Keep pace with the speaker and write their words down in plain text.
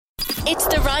It's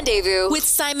The Rendezvous with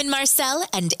Simon Marcel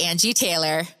and Angie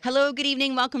Taylor. Hello, good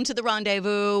evening. Welcome to The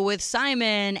Rendezvous with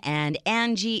Simon and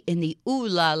Angie in the Ooh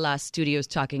La La studios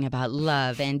talking about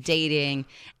love and dating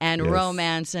and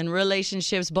romance and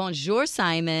relationships. Bonjour,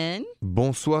 Simon.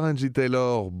 Bonsoir, Angie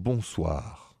Taylor.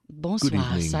 Bonsoir.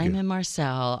 Bonsoir, Simon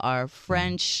Marcel, our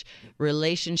French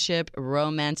relationship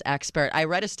romance expert. I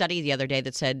read a study the other day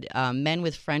that said men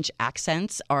with French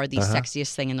accents are the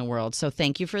sexiest thing in the world. So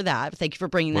thank you for that. Thank you for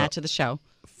bringing that to the show.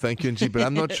 Thank you, Angie, but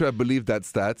I'm not sure I believe that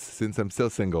stats since I'm still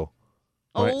single.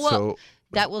 Right? So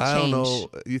that will change. I don't know.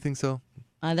 You think so?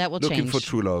 That will change. Looking for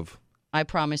true love. I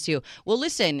promise you. Well,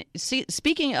 listen,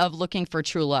 speaking of looking for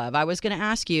true love, I was going to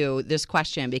ask you this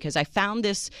question because I found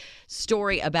this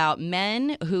story about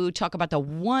men who talk about the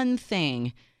one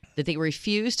thing that they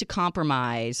refuse to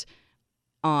compromise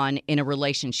on in a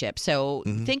relationship. So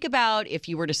think about if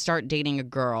you were to start dating a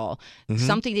girl,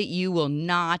 something that you will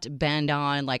not bend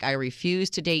on, like I refuse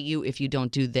to date you if you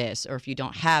don't do this, or if you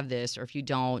don't have this, or if you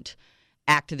don't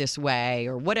act this way,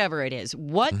 or whatever it is.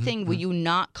 What thing will you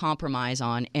not compromise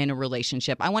on in a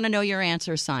relationship? I want to know your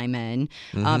answer, Simon,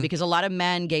 because a lot of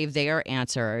men gave their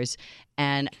answers.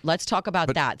 And let's talk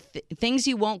about that. Things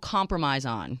you won't compromise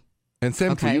on. And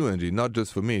same for you, Angie, not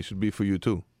just for me. It should be for you,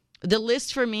 too. The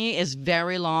list for me is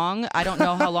very long. I don't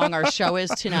know how long our show is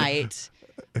tonight,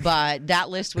 but that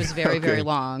list was very, very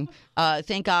long.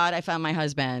 Thank God I found my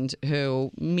husband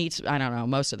who meets, I don't know,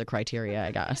 most of the criteria,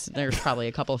 I guess. There's probably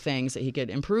a couple of things that he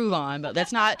could improve on, but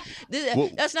that's not,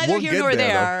 that's neither here nor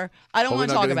there. I don't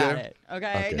want to talk about it,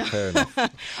 okay? Fair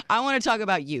enough. I want to talk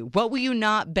about you. What will you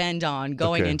not bend on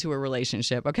going into a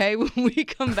relationship, okay? When we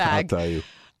come back I'll tell you.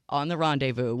 On The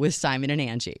Rendezvous with Simon and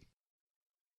Angie.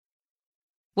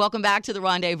 Welcome back to The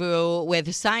Rendezvous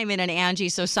with Simon and Angie.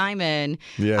 So, Simon,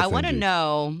 I want to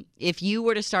know, if you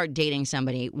were to start dating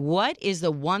somebody, what is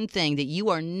the one thing that you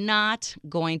are not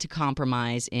going to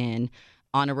compromise in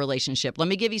on a relationship? Let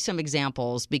me give you some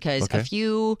examples, because a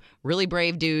few really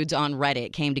brave dudes on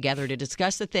Reddit came together to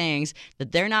discuss the things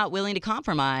that they're not willing to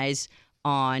compromise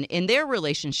on in their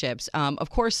relationships. Of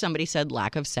course, somebody said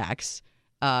lack of sex.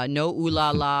 No ooh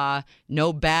la la,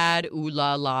 no bad ooh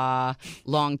la la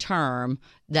long term.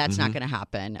 That's not going to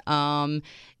happen.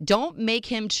 Don't make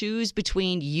him choose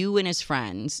between you and his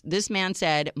friends. This man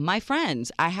said, my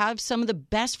friends, I have some of the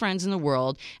best friends in the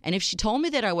world. And if she told me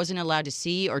that I wasn't allowed to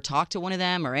see or talk to one of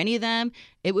them or any of them,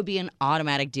 it would be an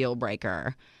automatic deal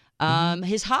breaker.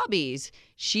 His hobbies,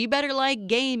 she better like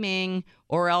gaming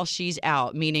or else she's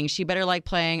out, meaning she better like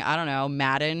playing, I don't know,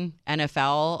 Madden,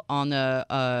 NFL on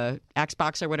the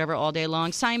Xbox or whatever all day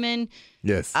long. Simon,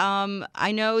 yes.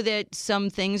 I know that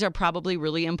some things are probably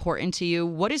really important to you.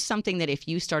 What is something that if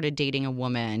you started dating a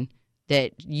woman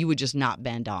that you would just not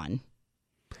bend on?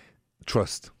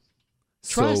 Trust.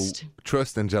 Trust. So,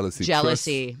 trust and jealousy.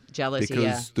 Jealousy,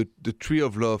 because the tree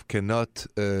of love cannot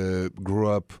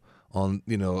grow up on,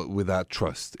 without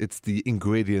trust. It's the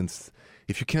ingredients.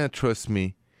 If you cannot trust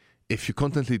me, if you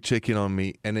constantly check in on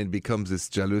me, and it becomes this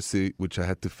jealousy, which I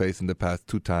had to face in the past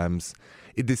 2 times,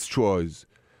 it destroys.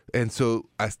 And so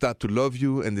I start to love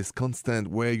you, and this constant,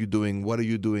 where are you doing, what are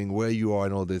you doing, where you are,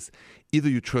 and all this. Either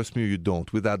you trust me or you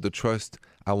don't. Without the trust,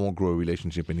 I won't grow a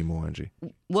relationship anymore, Angie.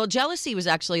 Well, jealousy was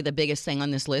actually the biggest thing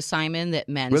on this list, Simon, that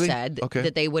men said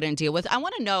that they wouldn't deal with. I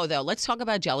want to know, though, let's talk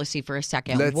about jealousy for a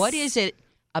second. What is it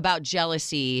about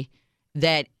jealousy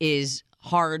that is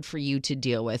hard for you to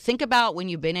deal with? Think about when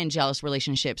you've been in jealous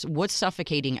relationships. What's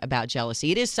suffocating about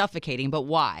jealousy? It is suffocating, but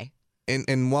why?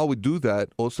 And while we do that,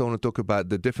 also I want to talk about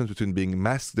the difference between being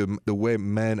the way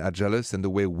men are jealous and the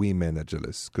way we men are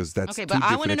jealous, because that's two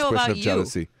different expressions of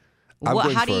jealousy.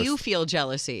 How do you feel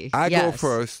jealousy? I go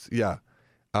first, yeah.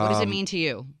 What does it mean to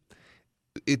you?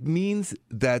 It means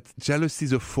that jealousy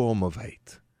is a form of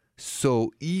hate.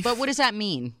 But what does that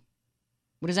mean?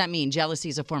 What does that mean? Jealousy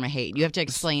is a form of hate. You have to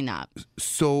explain that.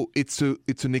 So it's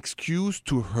an excuse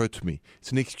to hurt me.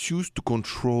 It's an excuse to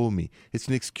control me. It's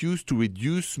an excuse to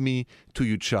reduce me to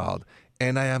your child.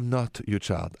 And I am not your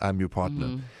child. I'm your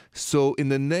partner. So in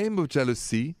the name of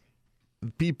jealousy,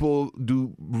 people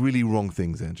do really wrong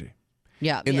things, Angie.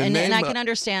 Yeah, and I can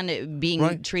understand it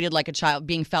being treated like a child,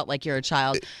 being felt like you're a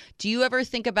child. Do you ever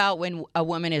think about when a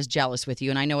woman is jealous with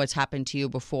you? And I know it's happened to you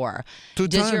before.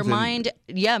 Does your mind,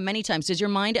 many times, does your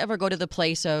mind ever go to the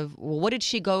place of, well, what did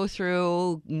she go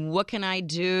through? What can I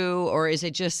do? Or is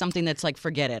it just something that's like,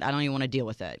 forget it, I don't even want to deal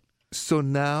with it? So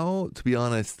now, to be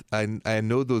honest, I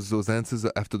know those answers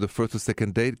after the first or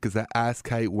second date, because I asked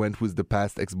how it went with the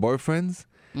past ex-boyfriends.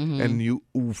 And you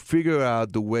figure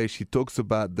out the way she talks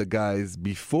about the guys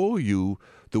before you,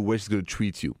 the way she's going to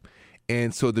treat you.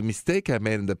 And so the mistake I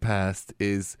made in the past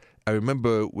is I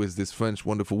remember with this French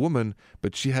wonderful woman,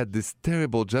 but she had this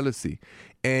terrible jealousy.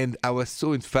 And I was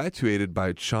so infatuated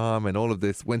by charm and all of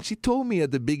this. When she told me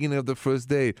at the beginning of the first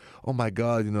date, oh my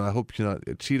God, I hope you're not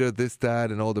a cheater, this,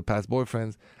 that, and all the past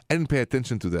boyfriends, I didn't pay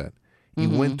attention to that. He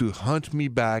went to hunt me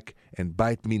back and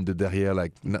bite me in the derrière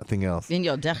like nothing else. In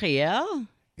your derrière?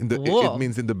 It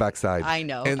means in the backside. I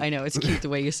know. It's cute the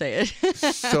way you say it.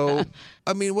 So,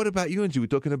 what about you, Angie? We're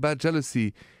talking about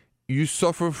jealousy. You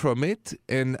suffer from it,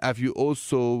 and have you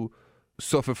also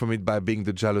suffered from it by being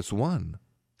the jealous one?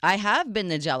 I have been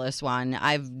the jealous one.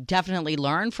 I've definitely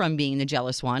learned from being the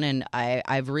jealous one, and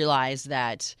I've realized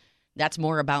that that's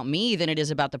more about me than it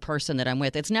is about the person that I'm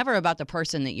with. It's never about the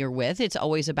person that you're with. It's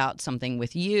always about something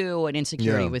with you, an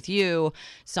insecurity with you,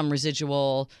 some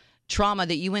residual trauma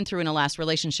that you went through in a last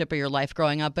relationship or your life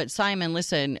growing up. But Simon,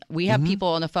 listen, we have people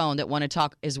on the phone that want to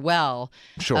talk as well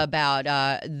about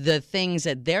the things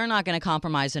that they're not going to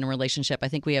compromise in a relationship. I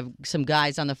think we have some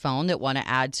guys on the phone that want to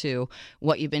add to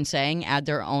what you've been saying, add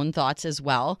their own thoughts as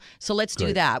well. So let's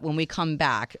do that when we come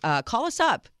back. Call us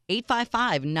up.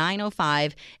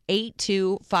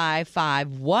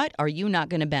 855-905-8255. What are you not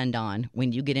going to bend on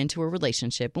when you get into a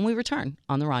relationship? When we return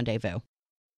on The Rendezvous.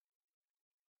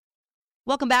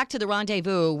 Welcome back to The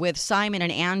Rendezvous with Simon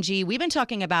and Angie. We've been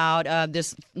talking about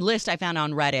this list I found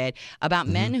on Reddit about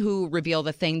men who reveal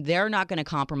the thing they're not going to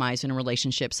compromise in a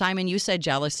relationship. Simon, you said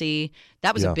jealousy.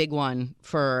 That was a big one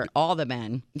for all the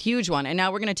men. Huge one. And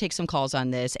now we're going to take some calls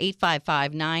on this.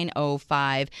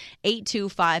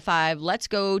 855-905-8255. Let's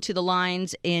go to the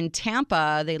lines in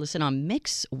Tampa. They listen on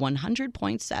Mix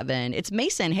 100.7. It's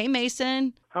Mason. Hey,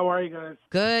 Mason. How are you guys?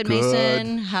 Good,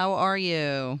 Mason. How are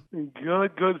you?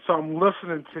 Good. So I'm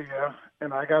listening to you,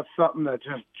 and I got something that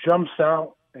just jumps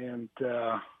out, and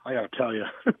I got to tell you.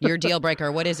 Your deal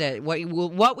breaker, what is it?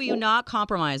 What will you not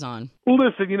compromise on?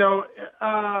 Listen,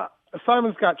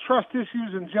 Simon's got trust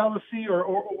issues and jealousy or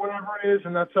whatever it is,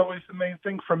 and that's always the main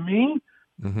thing for me.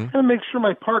 And make sure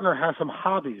my partner has some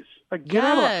hobbies. Like get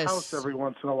out of the house every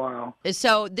once in a while.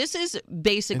 So this is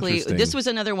basically, this was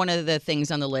another one of the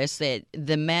things on the list that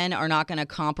the men are not going to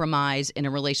compromise in a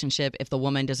relationship if the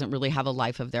woman doesn't really have a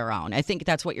life of their own. I think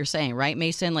that's what you're saying, right,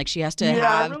 Mason? Like she has to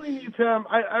have... I really need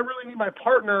I really need my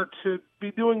partner to be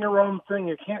doing her own thing.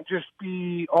 It can't just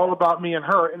be all about me and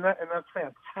her, and that's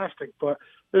fantastic. But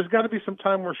there's got to be some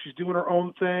time where she's doing her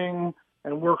own thing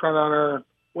and working on her...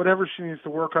 whatever she needs to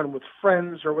work on with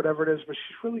friends or whatever it is, but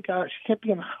she can't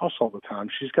be in the house all the time.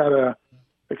 She's got to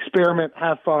experiment,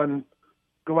 have fun,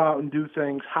 go out and do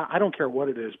things. I don't care what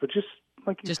it is, but just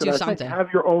like you said, do something.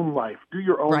 Have your own life. Do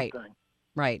your own thing.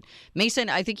 Right. Mason,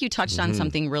 I think you touched on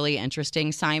something really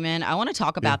interesting, Simon. I want to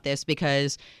talk about this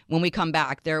because when we come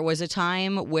back, there was a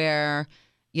time where,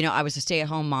 I was a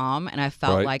stay-at-home mom and I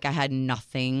felt like I had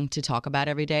nothing to talk about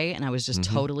every day, and I was just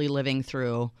totally living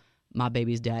through my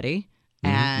baby's daddy.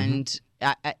 And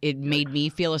it made me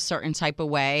feel a certain type of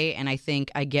way, and I think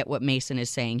I get what Mason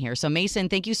is saying here. So, Mason,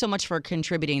 thank you so much for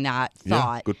contributing that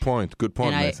thought. Yeah, good point,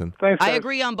 Mason. Thanks, I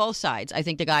agree on both sides. I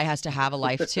think the guy has to have a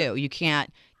life, too. You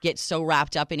can't get so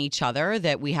wrapped up in each other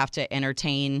that we have to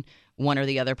entertain one or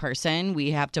the other person. We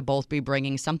have to both be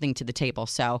bringing something to the table.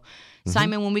 So,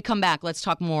 Simon, when we come back, let's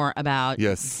talk more about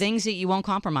things that you won't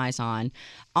compromise on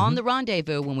The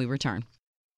Rendezvous when we return.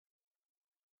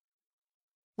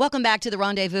 Welcome back to The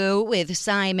Rendezvous with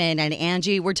Simon and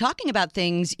Angie. We're talking about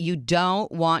things you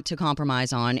don't want to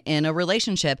compromise on in a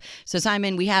relationship. So,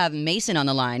 Simon, we have Mason on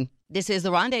the line. This is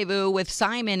The Rendezvous with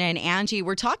Simon and Angie.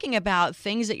 We're talking about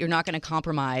things that you're not going to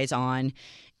compromise on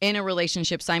in a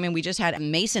relationship. Simon, we just had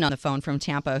Mason on the phone from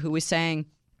Tampa who was saying,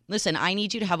 listen, I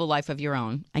need you to have a life of your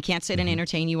own. I can't sit and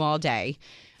entertain you all day.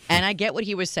 And I get what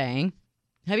he was saying.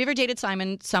 Have you ever dated,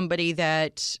 Simon, somebody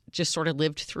that just sort of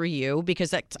lived through you?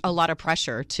 Because that's a lot of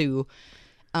pressure to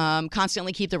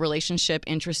constantly keep the relationship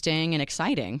interesting and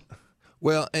exciting.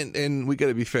 Well, and we got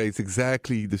to be fair. It's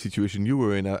exactly the situation you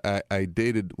were in. I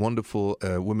dated wonderful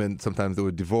women. Sometimes they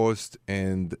were divorced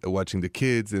and watching the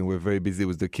kids, and we're very busy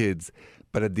with the kids.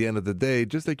 But at the end of the day,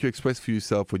 just like you expressed for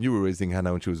yourself when you were raising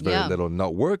Hannah when she was very little,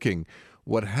 not working,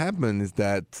 what happened is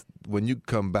that when you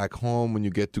come back home, when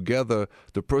you get together,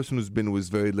 the person who's been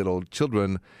with very little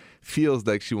children feels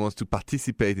like she wants to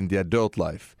participate in the adult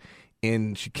life.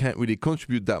 And she can't really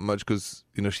contribute that much because,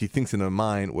 she thinks in her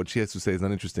mind what she has to say is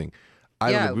not interesting.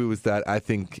 I don't agree with that. I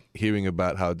think hearing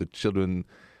about how the children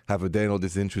have a day and all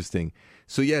this is interesting.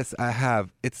 So, yes, I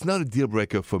have. It's not a deal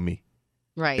breaker for me.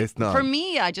 Right. It's not. For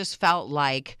me, I just felt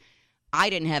like I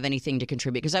didn't have anything to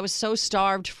contribute because I was so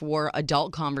starved for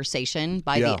adult conversation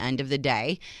by the end of the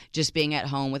day, just being at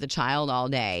home with a child all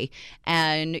day.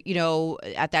 And,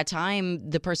 at that time,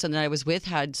 the person that I was with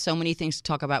had so many things to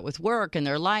talk about with work and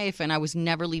their life, and I was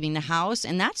never leaving the house.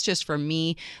 And that's just for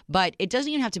me. But it doesn't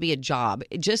even have to be a job.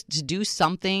 Just to do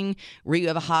something where you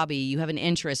have a hobby, you have an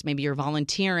interest, maybe you're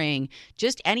volunteering,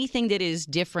 just anything that is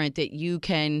different that you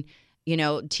can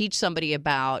teach somebody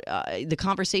about. The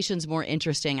conversation's more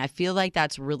interesting. I feel like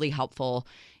that's really helpful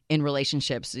in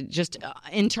relationships. Just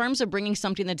in terms of bringing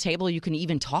something to the table you can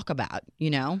even talk about,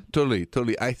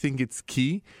 Totally. I think it's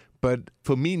key. But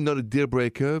for me, not a deal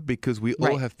breaker because we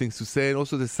all have things to say. And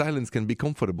also the silence can be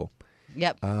comfortable.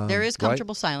 Yep. There is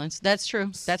comfortable silence. That's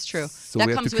true. So that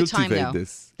we comes have to with time, though.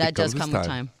 this. That does come with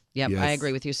time. Yep, yes. I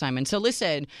agree with you, Simon. So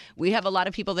listen, we have a lot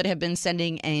of people that have been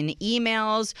sending in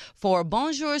emails for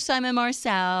Bonjour, Simon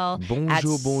Marcel.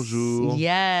 Bonjour.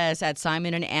 Yes, at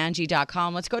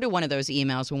simonandangie.com. Let's go to one of those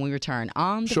emails when we return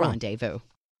on The Rendezvous.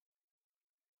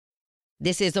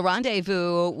 This is The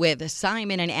Rendezvous with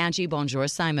Simon and Angie. Bonjour,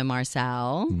 Simon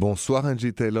Marcel. Bonsoir,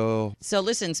 Angie Taylor. So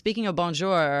listen, speaking of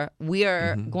bonjour, we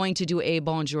are going to do a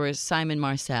Bonjour, Simon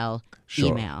Marcel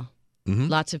email.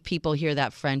 Lots of people hear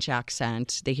that French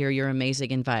accent. They hear your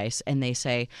amazing advice and they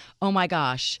say, oh my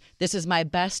gosh, this is my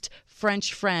best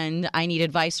French friend. I need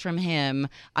advice from him.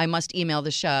 I must email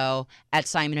the show at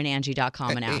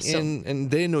simonandangie.com and ask.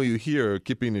 And they know you here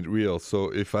keeping it real. So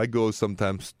if I go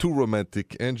sometimes too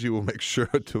romantic, Angie will make sure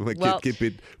to keep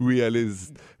it real.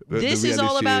 This is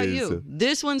all about you.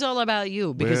 This one's all about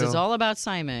you because it's all about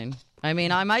Simon. I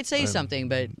mean, I might say something,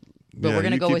 but we're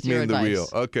going to go with your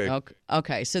advice.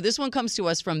 Okay. So this one comes to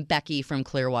us from Becky from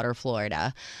Clearwater,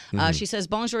 Florida. She says,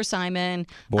 Bonjour, Simon.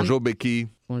 Bonjour, Becky.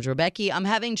 Bonjour, Becky. I'm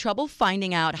having trouble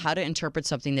finding out how to interpret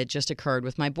something that just occurred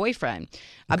with my boyfriend.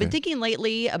 I've been thinking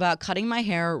lately about cutting my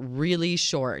hair really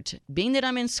short. Being that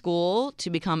I'm in school to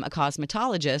become a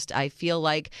cosmetologist, I feel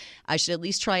like I should at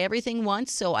least try everything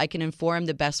once so I can inform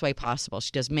the best way possible.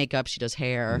 She does makeup, she does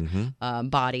hair,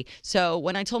 body. So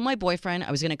when I told my boyfriend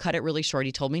I was going to cut it really short,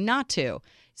 he told me not to.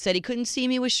 Said he couldn't see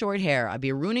me with short hair. I'd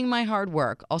be ruining my hard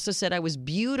work. Also said I was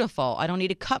beautiful. I don't need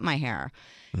to cut my hair.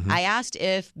 I asked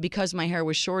if, because my hair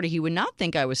was shorter, he would not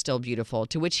think I was still beautiful,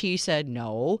 to which he said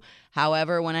no.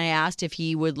 However, when I asked if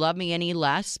he would love me any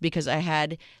less because I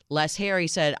had less hair, he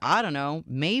said, I don't know,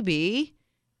 maybe.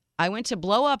 I went to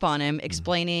blow up on him,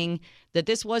 explaining that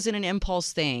this wasn't an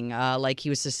impulse thing, like he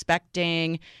was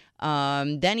suspecting.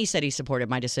 Then he said he supported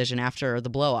my decision after the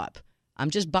blow up. I'm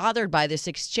just bothered by this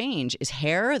exchange. Is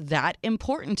hair that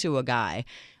important to a guy?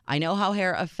 I know how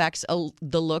hair affects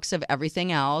the looks of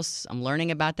everything else. I'm learning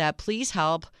about that. Please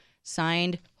help.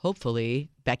 Signed, hopefully,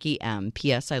 Becky M.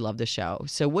 P.S. I love the show.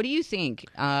 So what do you think?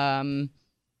 I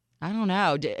don't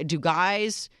know. Do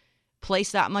guys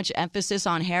place that much emphasis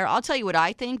on hair? I'll tell you what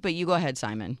I think, but you go ahead,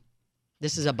 Simon.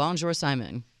 This is a Bonjour,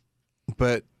 Simon.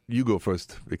 But you go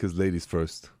first because ladies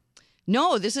first.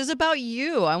 No, this is about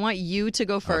you. I want you to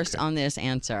go first on this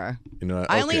answer.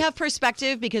 I only have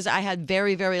perspective because I had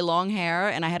very, very long hair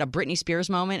and I had a Britney Spears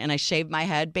moment and I shaved my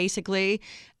head basically.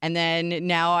 And then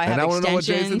now I have extensions. And I want to know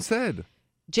what Jason said.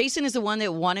 Jason is the one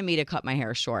that wanted me to cut my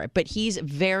hair short, but he's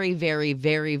very, very,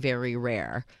 very, very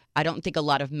rare. I don't think a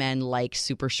lot of men like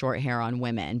super short hair on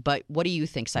women. But what do you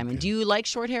think, Simon? Do you like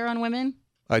short hair on women?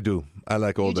 I do. I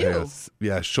like all the hairs.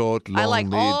 Yeah, short, long, I like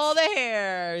all the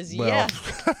hairs. Well, yeah.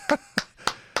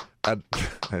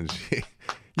 Angie,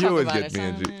 you always get me,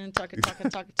 Angie. Talk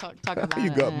about it. You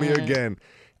got me again.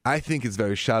 I think it's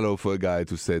very shallow for a guy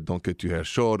to say, don't cut your hair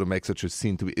short or make such a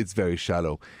scene to be. It's very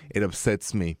shallow. It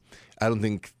upsets me. I don't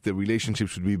think the relationship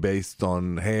should be based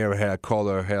on hair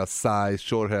color, hair size,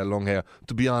 short hair, long hair.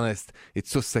 To be honest, it's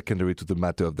so secondary to the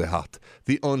matter of the heart.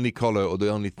 The only color or the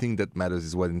only thing that matters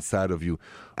is what's inside of you.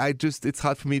 It's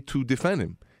hard for me to defend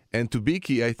him. And to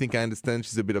Becky, I think I understand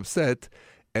she's a bit upset.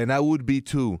 And I would be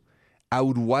too. I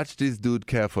would watch this dude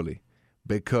carefully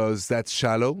because that's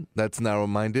shallow, that's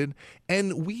narrow-minded,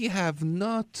 and we have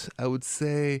not, I would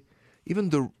say, even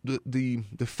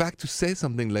the fact to say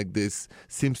something like this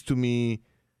seems to me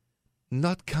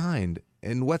not kind.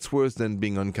 And what's worse than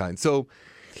being unkind? So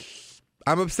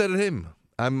I'm upset at him.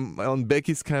 I'm on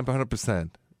Becky's camp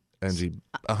 100%, Angie,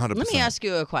 100%. Let me ask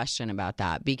you a question about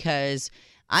that because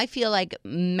I feel like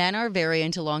men are very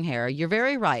into long hair. You're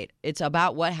very right. It's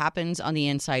about what happens on the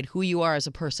inside, who you are as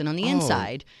a person on the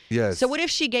inside. Yes. So what if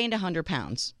she gained 100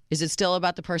 pounds? Is it still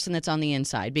about the person that's on the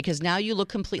inside? Because now you look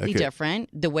completely different.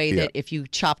 The way that if you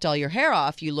chopped all your hair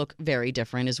off, you look very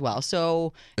different as well.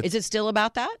 So is it still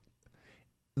about that?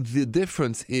 The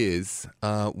difference is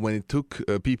when it took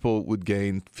people would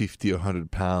gain 50 or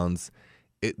 100 pounds,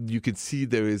 you can see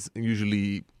there is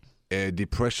usually a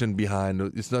depression behind.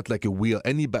 It's not like a wheel.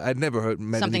 I'd never heard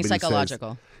something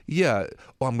psychological. Yeah,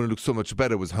 I'm going to look so much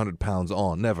better with 100 pounds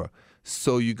on. Never.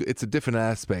 So it's a different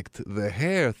aspect. The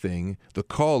hair thing, the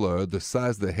color, the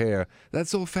size of the hair,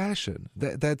 that's old-fashioned.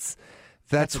 That's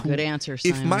a good answer,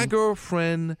 Simon. If my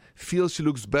girlfriend feels she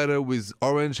looks better with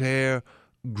orange hair,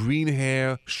 green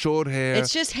hair, short hair.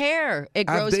 It's just hair. It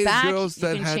grows back. Girls you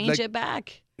that can had, change it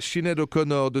back. Sinead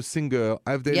O'Connor, the singer.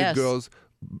 I've dated girls,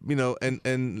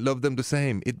 and love them the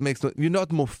same. You're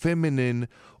not more feminine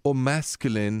or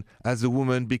masculine as a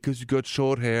woman because you got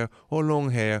short hair or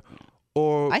long hair.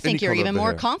 Or I think you're even more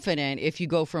hair. confident if you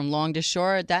go from long to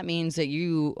short. That means that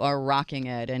you are rocking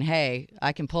it. And hey,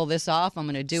 I can pull this off. I'm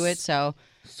going to do it. So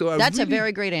that's a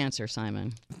very great answer,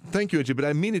 Simon. Thank you, Angie. But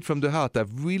I mean it from the heart. I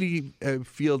really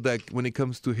feel that when it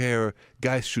comes to hair,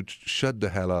 guys should shut the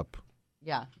hell up.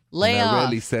 Yeah. Lay and off. I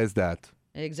rarely says that.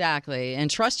 Exactly. And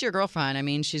trust your girlfriend. I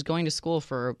mean, she's going to school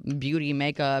for beauty,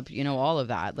 makeup, all of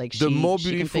that. Like the more she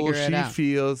beautiful she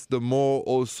feels, the more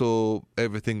also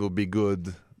everything will be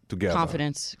good together.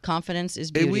 Confidence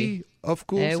is beauty. Oui, of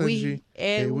course, Angie.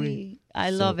 Oui.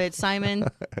 I love it, Simon.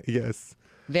 Yes.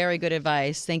 Very good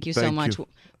advice. Thank you so much.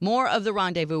 More of The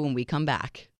Rendezvous when we come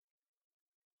back.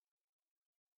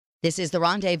 This is The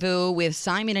Rendezvous with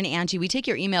Simon and Angie. We take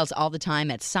your emails all the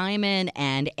time at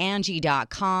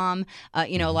simonandangie.com.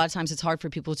 A lot of times it's hard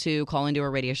for people to call into a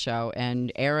radio show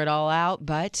and air it all out,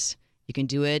 but you can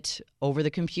do it over the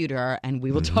computer and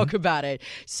we will talk about it.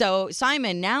 So,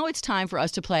 Simon, now it's time for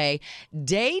us to play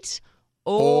Date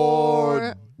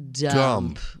or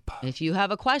Dump. If you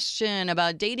have a question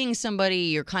about dating somebody,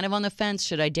 you're kind of on the fence,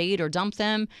 should I date or dump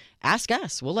them? Ask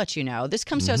us. We'll let you know. This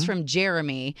comes to us from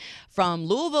Jeremy from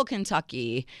Louisville,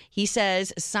 Kentucky. He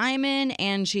says, Simon,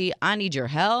 Angie, I need your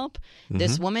help.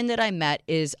 This woman that I met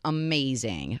is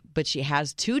amazing, but she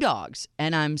has 2 dogs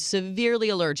and I'm severely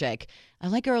allergic. I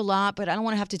like her a lot, but I don't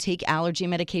want to have to take allergy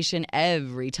medication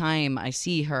every time I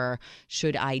see her.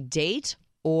 Should I date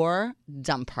or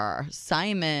dump her?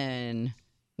 Simon,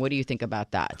 what do you think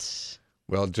about that?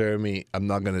 Well, Jeremy, I'm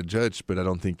not going to judge, but I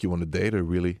don't think you want to date her,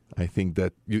 really. I think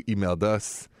that you emailed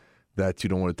us that you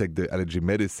don't want to take the allergy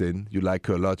medicine. You like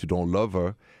her a lot. You don't love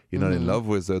her. You're not in love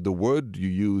with her. The words you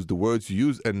use,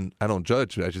 and I don't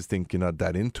judge. I just think you're not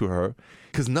that into her.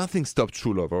 Because nothing stops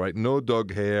true love, all right? No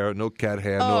dog hair, no cat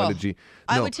hair, no allergy.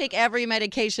 No. I would take every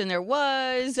medication there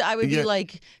was. I would be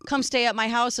like, come stay at my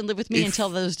house and live with me until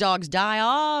those dogs die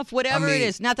off. Whatever it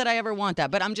is. Not that I ever want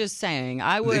that, but I'm just saying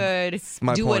I would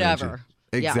do whatever.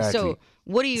 Exactly. Yeah. So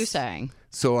what are you saying?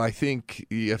 So I think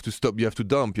you have to stop. You have to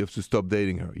dump. You have to stop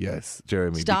dating her. Yes,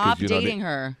 Jeremy. Stop dating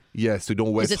her. Yes, so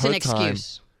don't waste her time. Is it an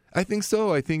excuse? I think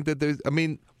so. I think that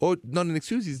or not an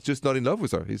excuse. He's just not in love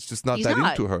with her. He's just not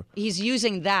into her. He's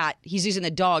using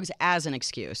the dogs as an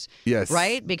excuse. Yes.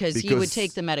 Right? Because he would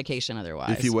take the medication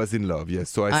otherwise. If he was in love, yes.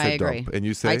 So I said agree. dump. And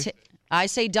you say? I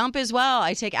say dump as well.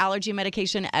 I take allergy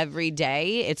medication every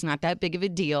day. It's not that big of a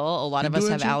deal. A lot of us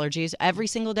have allergies every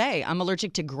single day. I'm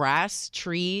allergic to grass,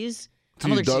 trees. To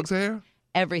your dog's hair?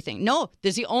 Everything. No,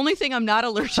 that's the only thing I'm not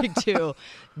allergic to.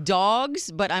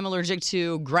 Dogs, but I'm allergic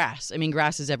to grass. I mean,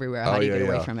 grass is everywhere. How do you get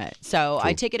away from it? So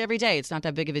I take it every day. It's not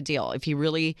that big of a deal. If he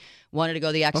really wanted to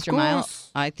go the extra mile,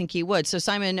 I think he would. So,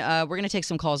 Simon, we're going to take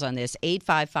some calls on this.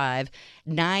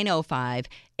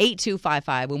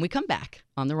 855-905-8255 when we come back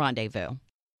on The Rendezvous.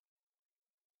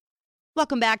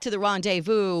 Welcome back to The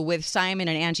Rendezvous with Simon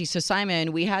and Angie. So,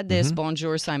 Simon, we had this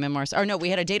bonjour, Simon Marcel. Or no, we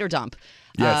had a date or dump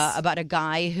about a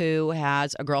guy who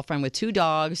has a girlfriend with 2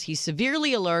 dogs. He's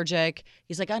severely allergic.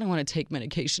 He's like, I don't want to take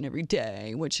medication every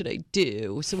day. What should I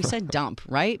do? So we said dump,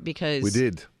 right? Because we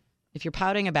did. If you're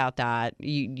pouting about that,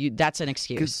 that's an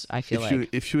excuse, I feel like.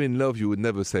 If you're in love, you would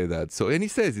never say that. So, and he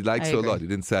says he likes her a lot. He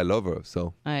didn't say I love her.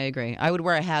 So I agree. I would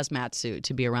wear a hazmat suit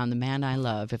to be around the man I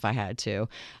love if I had to.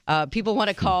 People want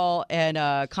to call and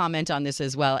comment on this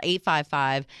as well.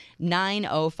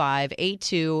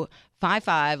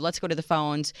 855-905-8255. Let's go to the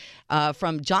phones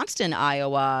from Johnston,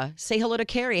 Iowa. Say hello to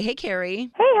Carrie. Hey, Carrie.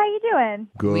 Hey, how you doing?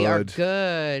 Good. We are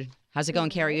good. How's it going,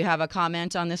 Carrie? You have a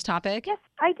comment on this topic? Yes,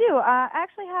 I do. I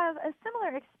actually have a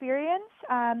similar experience.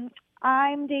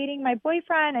 I'm dating my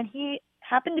boyfriend, and he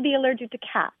happened to be allergic to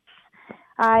cats.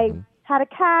 I had a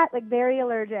cat, very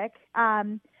allergic.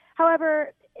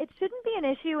 However, it shouldn't be an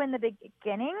issue in the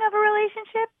beginning of a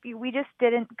relationship. We just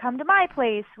didn't come to my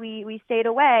place. We stayed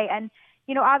away, and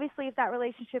obviously if that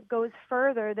relationship goes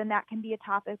further, then that can be a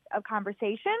topic of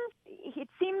conversation. It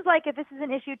seems like if this is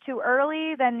an issue too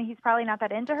early, then he's probably not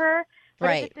that into her. But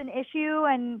Right. if it's an issue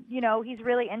and, he's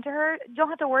really into her, you don't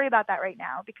have to worry about that right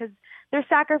now because there's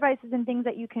sacrifices and things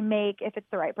that you can make if it's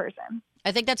the right person.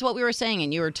 I think that's what we were saying,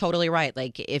 and you were totally right.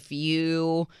 Like, if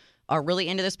you are really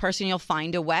into this person, you'll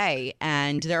find a way,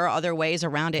 and there are other ways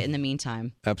around it in the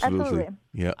meantime. Absolutely.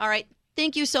 Yeah. All right.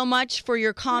 Thank you so much for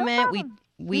your comment.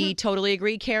 We totally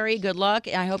agree, Carrie. Good luck.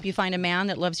 I hope you find a man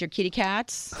that loves your kitty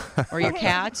cats or your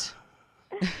cat.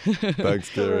 Thanks,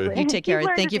 Carrie. You take care. He's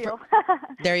learned Thank a you.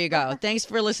 There you go. Thanks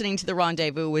for listening to The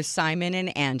Rendezvous with Simon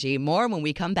and Angie. More when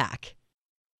we come back.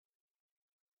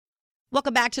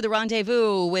 Welcome back to The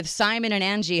Rendezvous with Simon and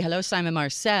Angie. Hello, Simon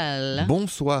Marcel.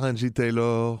 Bonsoir, Angie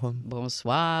Taylor.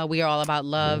 Bonsoir. We are all about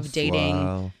love,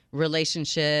 dating,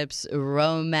 relationships,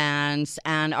 romance,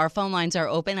 and our phone lines are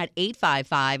open at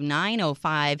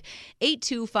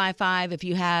 855-905-8255. If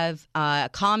you have a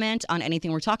comment on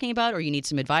anything we're talking about, or you need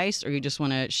some advice, or you just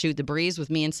want to shoot the breeze with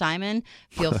me and Simon,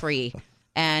 feel free.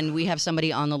 And we have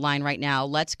somebody on the line right now.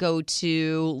 Let's go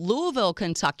to Louisville,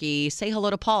 Kentucky. Say hello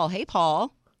to Paul. Hey,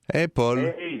 Paul. Hey, Paul.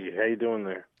 Hey, how you doing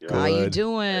there? How you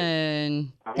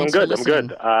doing? I'm good. I'm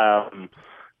good.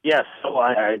 Yes, so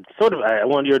I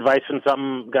wanted your advice on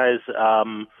something, guys.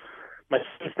 My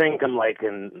friends think I'm like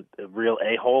a real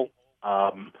a-hole,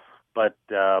 but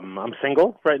I'm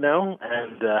single right now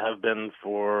and have been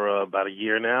for about a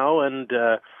year now, and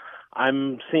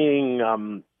I'm seeing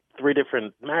 3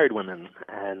 different married women,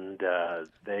 and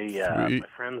my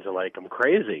friends are like, I'm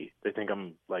crazy. They think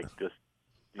I'm like just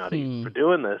nutty for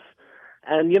doing this.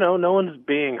 And, no one's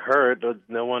being hurt.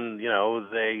 No one,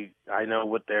 I know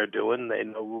what they're doing. They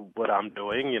know what I'm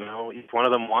doing. Each one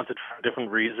of them wants it for a different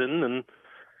reason. And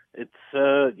it's,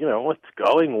 it's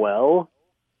going well.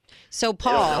 So,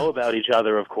 Paul. They don't know about each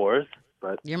other, of course.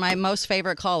 But you're my most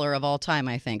favorite caller of all time,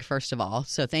 I think, first of all.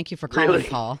 So thank you for calling, really?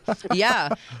 Paul.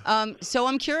 Yeah. So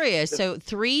I'm curious. So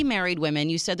 3 married women,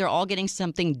 you said they're all getting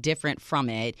something different from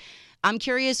it. I'm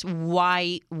curious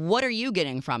why. What are you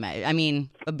getting from it? I mean,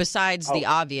 besides the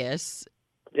obvious,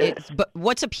 but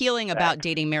what's appealing about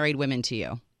dating married women to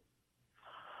you?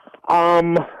 I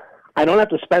don't have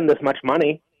to spend this much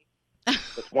money.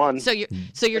 That's one. So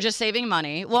you're just saving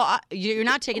money. Well, you're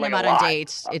not taking them out on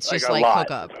dates. It's just like like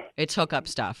hookup. It's hookup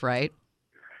stuff, right?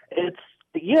 It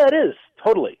is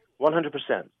totally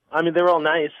 100%. I mean, they're all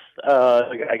nice.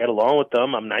 I got along with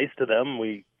them. I'm nice to them.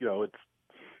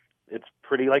 It's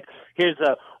pretty like here's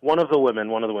one of the women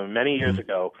many years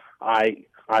ago. I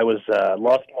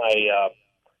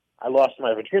lost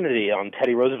my virginity on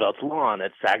Teddy Roosevelt's lawn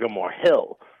at Sagamore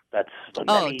Hill. That's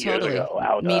many years ago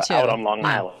out on Long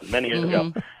Island many years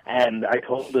ago. And I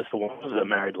told this to one of the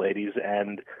married ladies,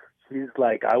 and she's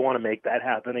like, I want to make that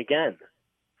happen again.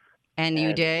 And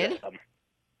you did?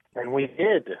 And we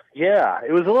did. Yeah.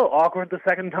 It was a little awkward the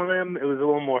second time. It was a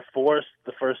little more forced.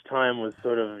 The first time was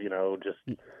sort of, just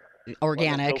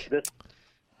organic. So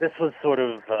this was sort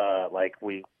of like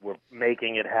we were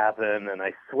making it happen, and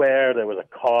I swear there was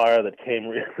a car that came.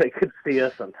 They could see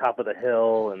us on top of the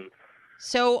hill, and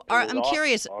so I'm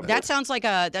curious. That sounds like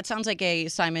a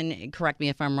Simon. Correct me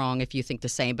if I'm wrong. If you think the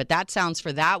same, but that sounds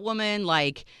for that woman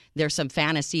like there's some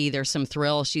fantasy, there's some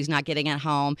thrill she's not getting at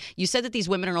home. You said that these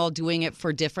women are all doing it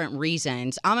for different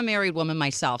reasons. I'm a married woman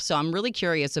myself, so I'm really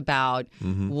curious about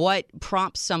what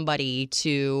prompts somebody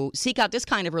to seek out this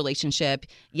kind of relationship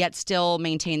yet still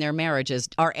maintain their marriages.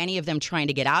 Are any of them trying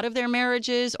to get out of their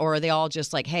marriages, or are they all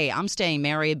just like, hey, I'm staying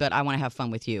married, but I want to have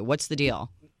fun with you? What's the deal?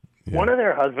 Yeah. One of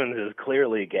their husbands is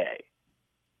clearly gay.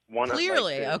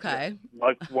 Clearly, okay.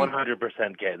 Like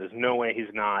 100% gay. There's no way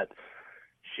she's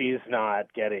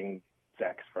not getting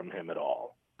sex from him at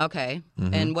all. Okay.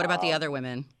 And what about the other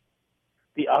women?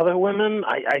 The other women,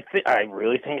 I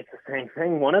really think it's the same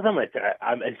thing. One of them, I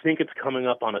think it's coming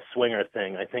up on a swinger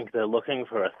thing. I think they're looking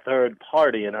for a third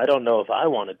party, and I don't know if I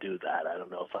want to do that. I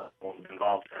don't know if I want to be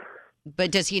involved.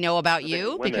 But does he know about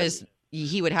you? Because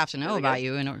he would have to know about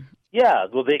you in order. Yeah,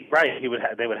 well, they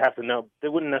would have to know. They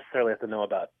wouldn't necessarily have to know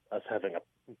about us having a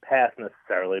past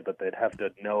necessarily, but they'd have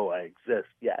to know I exist.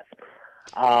 Yes,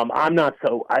 I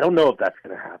don't know if that's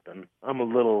going to happen. I'm a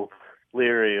little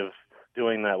leery of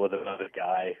doing that with another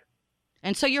guy.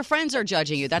 And so your friends are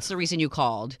judging you. That's the reason you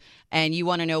called, and you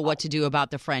want to know what to do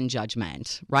about the friend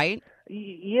judgment, right?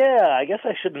 Yeah, I guess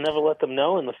I should never let them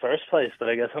know in the first place, but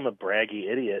I guess I'm a braggy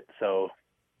idiot, so.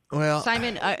 Well,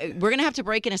 Simon, we're going to have to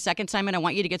break in a second, Simon. I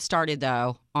want you to get started,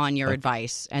 though, on your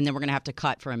advice, and then we're going to have to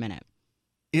cut for a minute.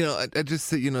 I just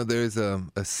say, there's a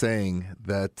saying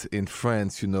that in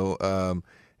France,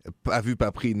 Vu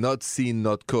pas pris, not seen,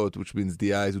 not caught, which means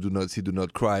the eyes who do not see, do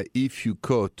not cry. If you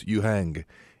caught, you hang.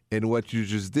 And what you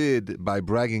just did by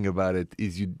bragging about it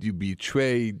is you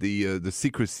betrayed the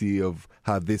secrecy of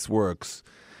how this works.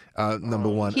 Number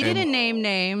one. He didn't name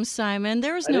names, Simon.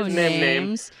 There was no didn't name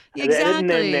names. Exactly. I didn't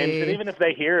name names, and Exactly. even if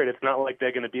they hear it, it's not like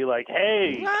they're going to be like,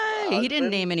 "Hey." Right. He didn't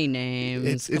name any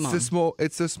names. Come on.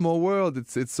 It's a small world.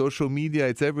 It's social media.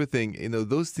 It's everything.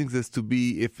 Those things has to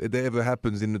be, if it ever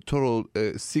happens, in a total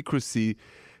secrecy,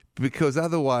 because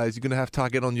otherwise you're gonna have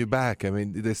target on your back. I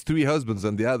mean, there's 3 husbands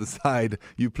on the other side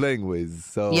you're playing with.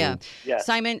 So Yeah. Yeah.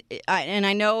 Simon, and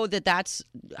I know that that's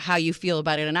how you feel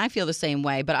about it, and I feel the same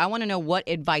way, but I want to know what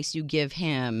advice you give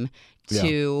him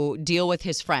to deal with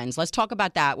his friends. Let's talk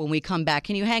about that when we come back.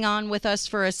 Can you hang on with us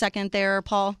for a second there,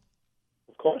 Paul?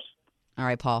 Of course. All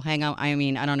right, Paul, hang on. I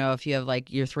mean, I don't know if you have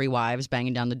like your 3 wives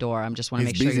banging down the door. I just want to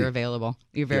He's make sure busy. you're available.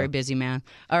 You're a very busy man.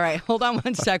 All right, hold on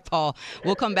one sec, Paul.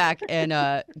 We'll come back and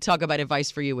talk about advice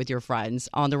for you with your friends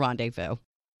on The Rendezvous.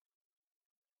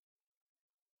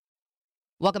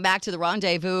 Welcome back to The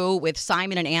Rendezvous with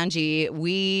Simon and Angie.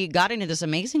 We got into this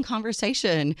amazing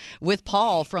conversation with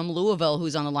Paul from Louisville,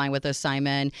 who's on the line with us,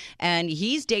 Simon. And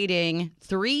he's dating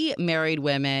 3 married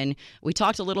women. We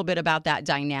talked a little bit about that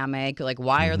dynamic, like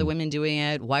why are the women doing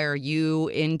it? Why are you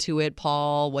into it,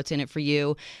 Paul? What's in it for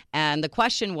you? And the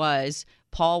question was,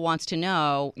 Paul wants to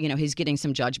know, he's getting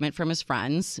some judgment from his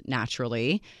friends,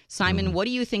 naturally. Simon, what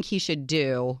do you think he should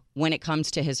do when it comes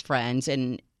to his friends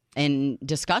and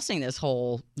discussing this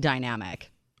whole dynamic?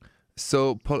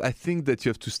 So, Paul, I think that you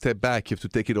have to step back. You have to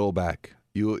take it all back.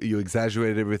 You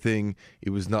exaggerated everything.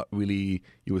 It was not really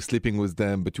you were sleeping with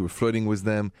them, but you were flirting with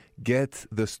them. Get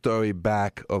the story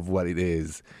back of what it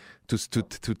is.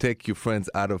 To take your friends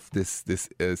out of this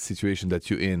situation that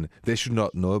you're in. They should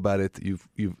not know about it. You've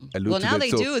alluded Well, to now that. they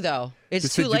So do, though. It's you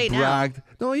said too you late now. bragged.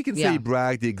 No, you can say Yeah. you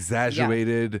bragged, you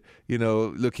exaggerated,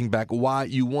 looking back. Why?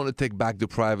 You want to take back the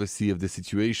privacy of the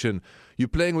situation. You're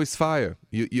playing with fire.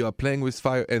 You are playing with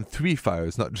fire, and 3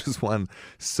 fires, not just one.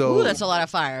 So Ooh, that's a lot of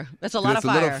fire. That's a lot of That's a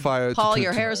fire. lot of fire Paul, to-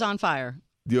 your hair is on fire.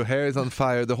 your hair is on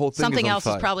fire. The whole thing Something is on else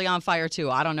fire. is probably on fire, too.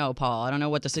 I don't know, Paul. I don't know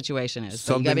what the situation is.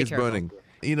 So you Something gotta be is careful. burning.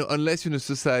 Unless you're in a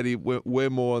society way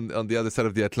more on the other side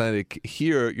of the Atlantic.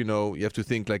 Here, you have to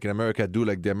think like in America, do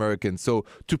like the Americans. So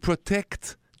to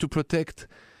protect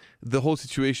the whole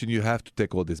situation, you have to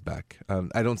take all this back.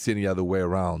 I don't see any other way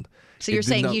around. So you're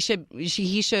saying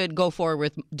he should go forward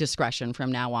with discretion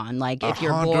from now on. Like if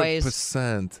your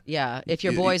 100%. if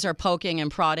your boys are poking and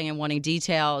prodding and wanting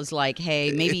details, like,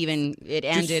 hey, maybe even it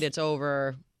ended, it's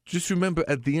over. Just remember,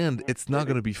 at the end, it's not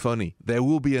going to be funny. There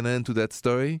will be an end to that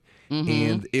story,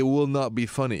 and it will not be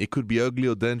funny. It could be ugly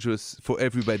or dangerous for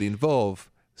everybody involved.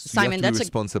 So Simon, you have to be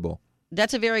responsible.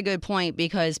 That's a very good point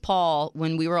because, Paul,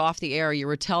 when we were off the air, you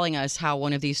were telling us how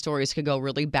one of these stories could go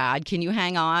really bad. Can you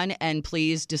hang on and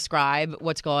please describe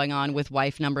what's going on with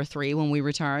wife number 3 when we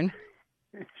return?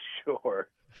 Sure.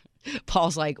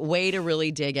 Paul's like, way to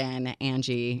really dig in,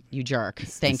 Angie, you jerk.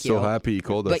 Thank He's you. so happy he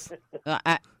called us.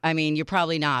 I mean, you're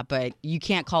probably not, but you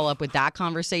can't call up with that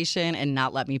conversation and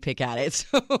not let me pick at it.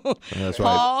 So, That's right.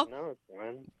 Paul, No, it's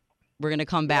fine. we're going to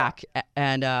come back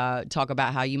and talk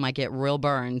about how you might get real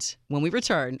burned when we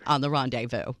return on The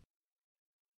Rendezvous.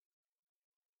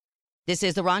 This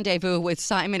is The Rendezvous with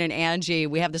Simon and Angie.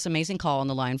 We have this amazing call on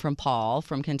the line from Paul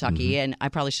from Kentucky, and I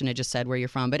probably shouldn't have just said where you're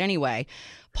from. But anyway,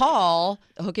 Paul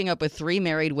hooking up with 3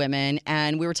 married women,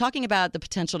 and we were talking about the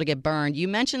potential to get burned. You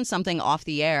mentioned something off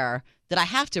the air that I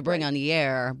have to bring on the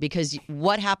air because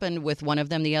what happened with one of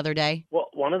them the other day? Well,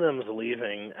 one of them is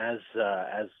leaving as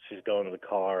she's going to the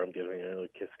car. I'm giving her a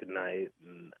kiss goodnight,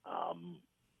 and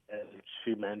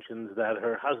she mentions that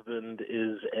her husband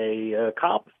is a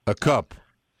cop. A cup.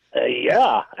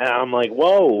 Yeah, and I'm like,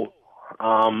 whoa,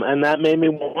 and that made me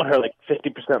want her like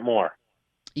 50% more.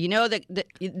 You know that?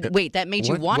 Wait, that made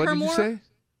you want what her did more? You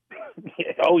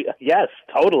say? Oh yes,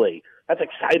 totally. That's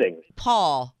exciting.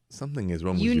 Paul, Something is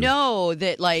wrong with you you. know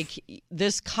that like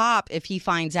this cop, if he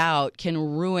finds out, can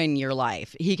ruin your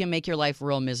life. He can make your life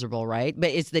real miserable, right?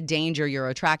 But it's the danger you're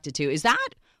attracted to. Is that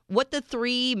what the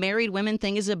 3 married women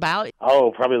thing is about?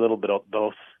 Oh, probably a little bit of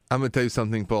both. I'm going to tell you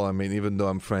something, Paul. I mean, even though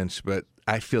I'm French, but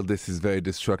I feel this is very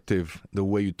destructive, the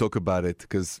way you talk about it,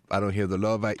 because I don't hear the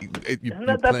love. That's what you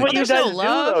There's guys no do,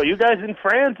 love. though. You guys in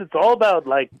France, it's all about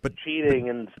like cheating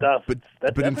and stuff. But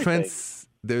That's in everything. France,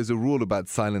 there's a rule about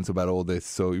silence about all this.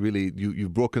 So really,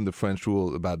 you've broken the French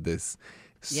rule about this.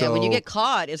 Yeah, when you get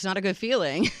caught, it's not a good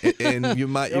feeling. And you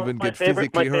might You know, even my get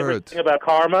favorite physically thing hurt. about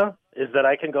karma is that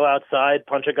I can go outside,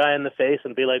 punch a guy in the face,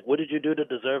 and be like, what did you do to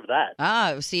deserve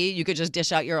that? See, you could just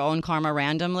dish out your own karma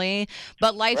randomly.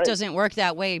 But life doesn't work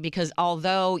that way, because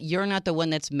although you're not the one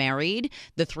that's married,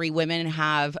 the 3 women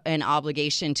have an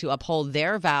obligation to uphold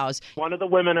their vows. One of the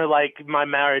women are like, my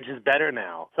marriage is better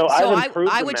now. So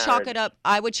I would chalk it up.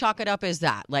 I would chalk it up as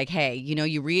that. Like, hey,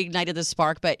 you reignited the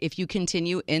spark, but if you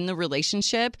continue in the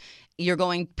relationship, you're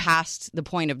going past the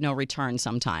point of no return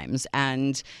sometimes.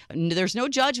 And there's no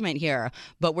judgment here,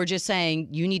 but we're just saying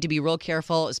you need to be real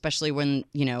careful, especially when,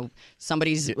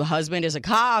 somebody's husband is a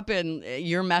cop and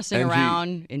you're messing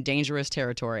around in dangerous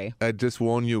territory. I just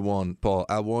warn you, Paul.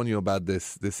 I warn you about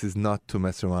this. This is not to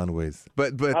mess around with.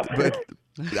 But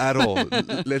at all.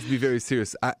 Let's be very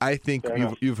serious. I think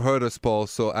you've heard us, Paul,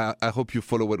 so I hope you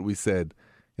follow what we said.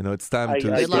 It's time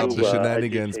to stop the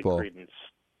shenanigans, Paul. Credence.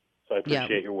 So I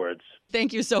appreciate your words.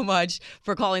 Thank you so much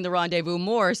for calling The Rendezvous.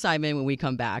 More, Simon, when we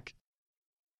come back.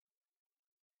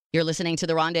 You're listening to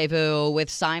The Rendezvous with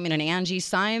Simon and Angie.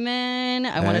 Simon,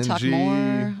 I want to talk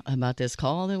more about this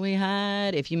call that we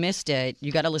had. If you missed it,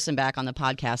 you got to listen back on the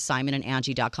podcast,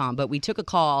 simonandangie.com. But we took a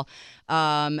call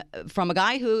from a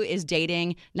guy who is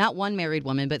dating not 1 married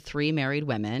woman, but 3 married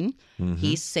women. Mm-hmm.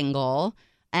 He's single.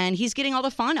 And he's getting all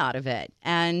the fun out of it.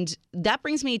 And that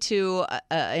brings me to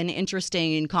an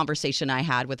interesting conversation I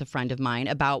had with a friend of mine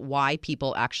about why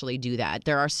people actually do that.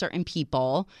 There are certain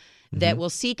people that will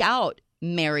seek out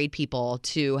married people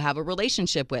to have a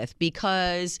relationship with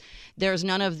because there's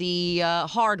none of the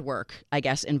hard work, I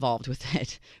guess, involved with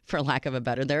it, for lack of a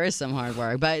better. There is some hard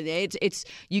work, but it's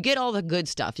you get all the good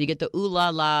stuff. You get the ooh la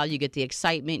la, you get the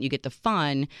excitement, you get the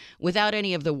fun without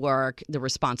any of the work, the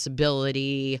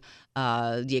responsibility,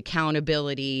 the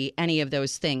accountability, any of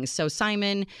those things. So,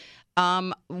 Simon,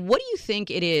 what do you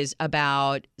think it is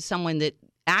about someone that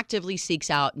actively seeks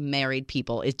out married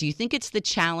people? Do you think it's the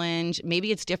challenge?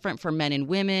 Maybe it's different for men and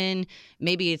women.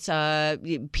 Maybe it's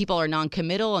people are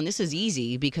non-committal, and this is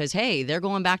easy because, hey, they're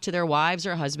going back to their wives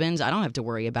or husbands. I don't have to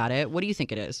worry about it. What do you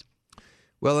think it is?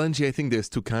 Well, Angie, I think there's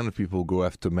 2 kinds of people who go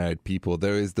after married people.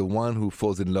 There is the one who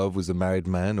falls in love with a married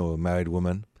man or a married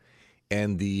woman,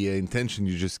 and the intention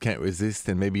you just can't resist.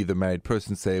 And maybe the married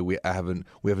person say, we haven't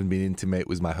been intimate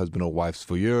with my husband or wives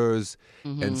for years,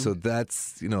 and so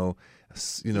that's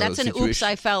that's an oops,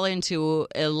 I fell into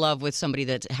love with somebody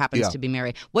that happens to be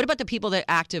married. What about the people that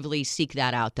actively seek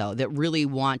that out, though, that really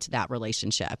want that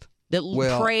relationship, that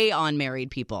prey on married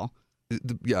people?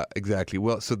 Yeah, exactly.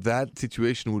 Well, so that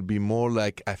situation would be more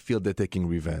like, I feel they're taking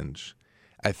revenge.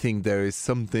 I think there is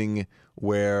something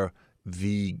where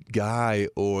the guy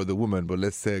or the woman, but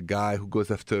let's say a guy who goes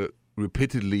after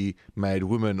repeatedly married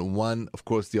women. One, of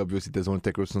course, the obvious, it doesn't want to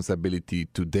take responsibility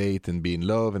to date and be in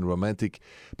love and romantic.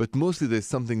 But mostly there's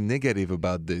something negative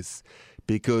about this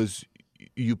because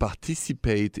you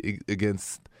participate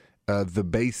against the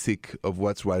basic of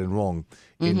what's right and wrong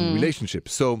in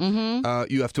relationships. So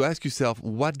you have to ask yourself,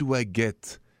 what do I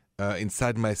get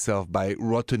inside myself by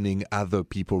rottening other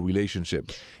people's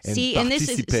relationship and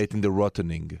participate in the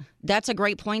rottening? That's a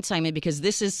great point, Simon, because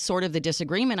this is sort of the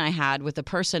disagreement I had with the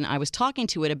person I was talking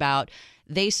to it about.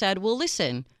 They said, well,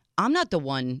 listen, I'm not the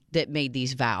one that made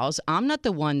these vows. I'm not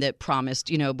the one that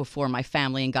promised, before my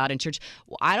family and God in church.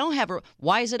 I don't have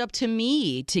why is it up to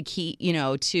me to keep,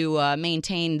 to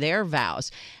maintain their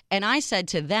vows? And I said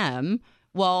to them,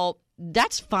 well,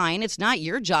 that's fine. It's not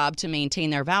your job to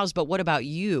maintain their vows, but what about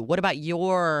you? What about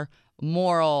your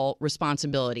moral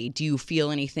responsibility? Do you feel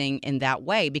anything in that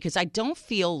way? Because I don't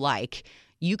feel like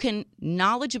you can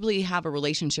knowledgeably have a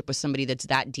relationship with somebody that's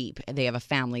that deep. They have a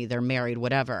family, they're married,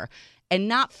 whatever, and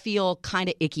not feel kind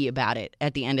of icky about it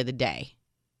at the end of the day,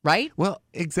 right? Well,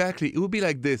 exactly. It would be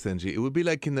like this, Angie. It would be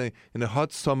like in a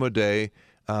hot summer day,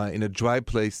 in a dry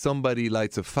place, somebody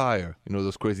lights a fire.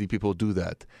 Those crazy people do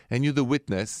that. And you're the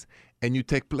witness, and you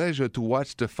take pleasure to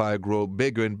watch the fire grow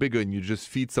bigger and bigger, and you just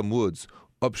feed some woods.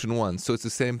 Option 1. So it's the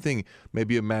same thing.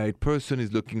 Maybe a married person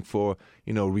is looking for,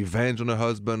 revenge on her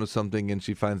husband or something, and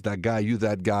she finds that guy, you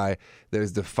that guy.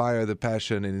 There's the fire, the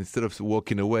passion, and instead of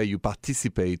walking away, you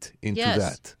participate into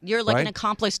that. You're like an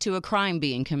accomplice to a crime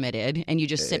being committed, and you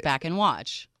just sit back and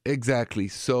watch. Exactly.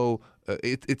 So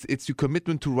it's your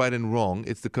commitment to right and wrong.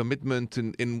 It's the commitment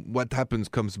in what happens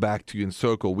comes back to you in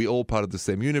circle. We're all part of the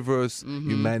same universe,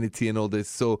 humanity and all this.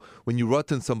 So when you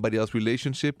rot in somebody else's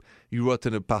relationship, you rot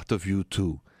in a part of you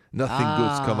too. Nothing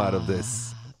good's come out of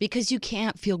this. Because you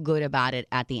can't feel good about it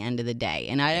at the end of the day.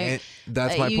 And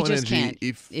that's my point, just Angie. Can't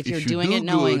if you're doing it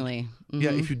knowingly.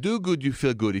 Yeah, if you do good, you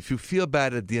feel good. If you feel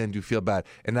bad at the end, you feel bad.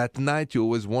 And at night, you're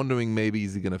always wondering, maybe,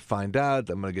 is he going to find out?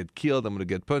 I'm going to get killed. I'm going to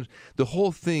get punched. The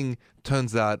whole thing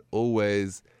turns out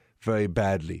always very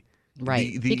badly.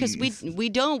 Right. Because we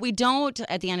don't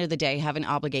at the end of the day have an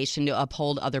obligation to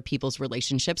uphold other people's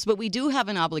relationships, but we do have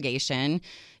an obligation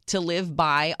to live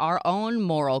by our own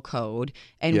moral code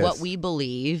and what we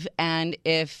believe. And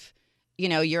if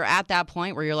you're at that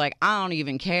point where you're like, I don't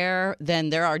even care,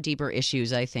 then there are deeper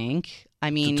issues, I think.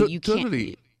 I mean, you can't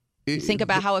totally. Think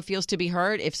about how it feels to be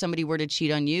hurt if somebody were to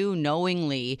cheat on you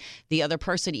knowingly. The other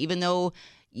person, even though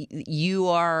you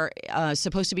are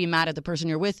supposed to be mad at the person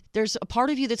you're with, there's a part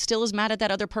of you that still is mad at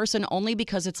that other person only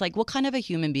because it's like, what kind of a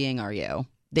human being are you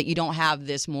that you don't have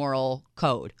this moral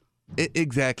code?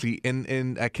 Exactly.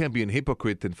 And I can't be a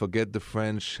hypocrite and forget the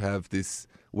French have this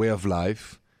way of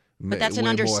life. But that's an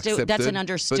understood. That's an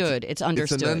understood. It's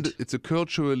understood. It's a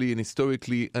culturally and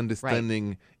historically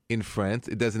understanding in France.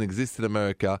 It doesn't exist in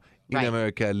America. In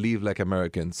America, live like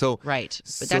Americans. So but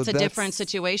that's a different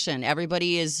situation.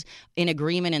 Everybody is in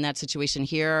agreement in that situation.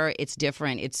 Here, it's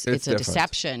different. It's a different.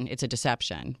 Deception. It's a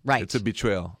deception. Right. It's a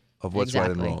betrayal of what's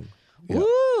right and wrong. Yeah.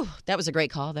 Woo! That was a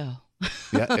great call, though.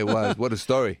 Yeah, it was. What a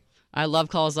story. I love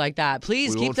calls like that.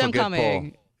 Please keep them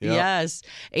coming. Yep. Yes.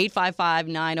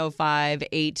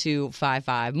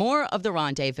 855-905-8255. More of The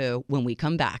Rendezvous when we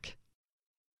come back.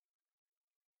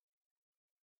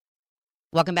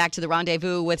 Welcome back to The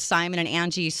Rendezvous with Simon and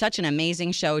Angie. Such an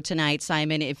amazing show tonight,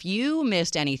 Simon. If you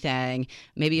missed anything,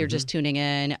 maybe you're just tuning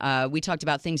in. We talked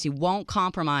about things you won't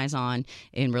compromise on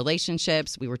in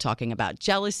relationships. We were talking about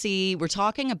jealousy. We're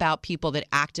talking about people that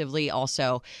actively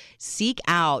also seek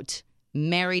out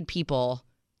married people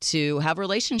to have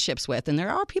relationships with. And there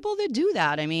are people that do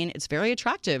that. I mean, it's very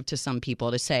attractive to some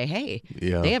people to say, hey,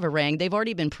 they have a ring. They've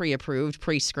already been pre-approved,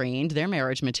 pre-screened. Their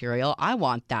marriage material. I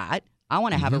want that. I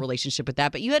want to have a relationship with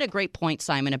that. But you had a great point,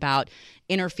 Simon, about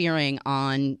interfering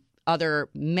on other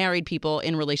married people,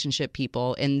 in relationship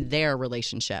people, in their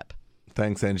relationship.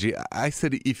 Thanks, Angie. I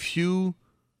said if you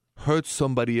hurt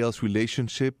somebody else's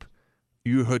relationship,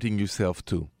 you're hurting yourself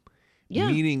too. Yeah.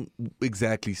 Meaning,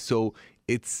 exactly. So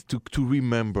it's to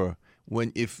remember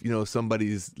when if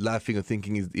somebody is laughing or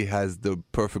thinking he has the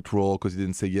perfect role because he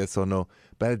didn't say yes or no.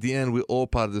 But at the end, we're all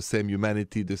part of the same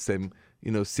humanity, the same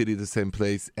city, the same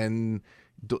place, and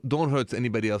don't hurt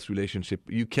anybody else's relationship.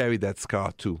 You carry that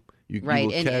scar too. You will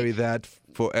carry that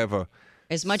forever.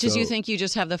 As much as you think you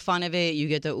just have the fun of it, you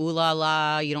get the ooh la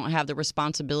la, you don't have the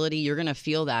responsibility, you're going to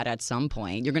feel that at some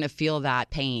point. You're going to feel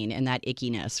that pain and that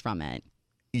ickiness from it.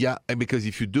 Yeah, and because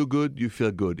if you do good, you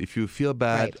feel good. If you feel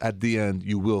bad, at the end,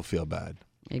 you will feel bad.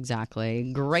 Exactly.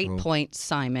 Great point,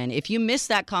 Simon. If you missed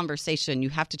that conversation, you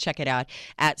have to check it out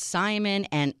at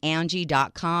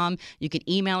simonandangie.com. You can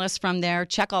email us from there.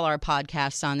 Check all our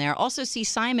podcasts on there. Also see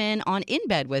Simon on In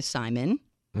Bed with Simon.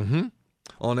 On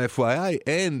FYI.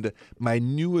 And my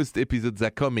newest episodes are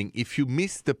coming. If you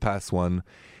missed the past one,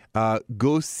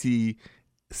 go see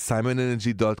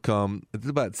simonandangie.com. It's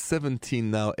about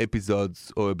 17 now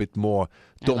episodes or a bit more.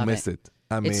 Don't miss it.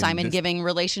 It's Simon giving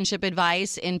relationship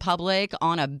advice in public,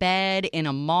 on a bed, in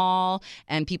a mall,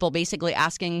 and people basically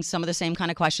asking some of the same kind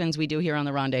of questions we do here on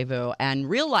The Rendezvous, and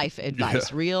real life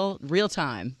advice, real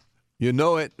time. You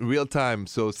know it, real time.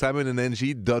 So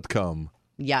simonandangie.com.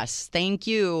 Yes, thank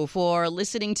you for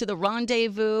listening to The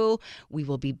Rendezvous. We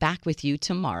will be back with you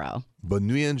tomorrow. Bonne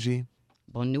nuit, Angie.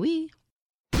 Bonne nuit.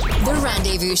 The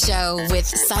Rendezvous Show with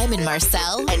Simon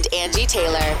Marcel and Angie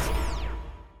Taylor.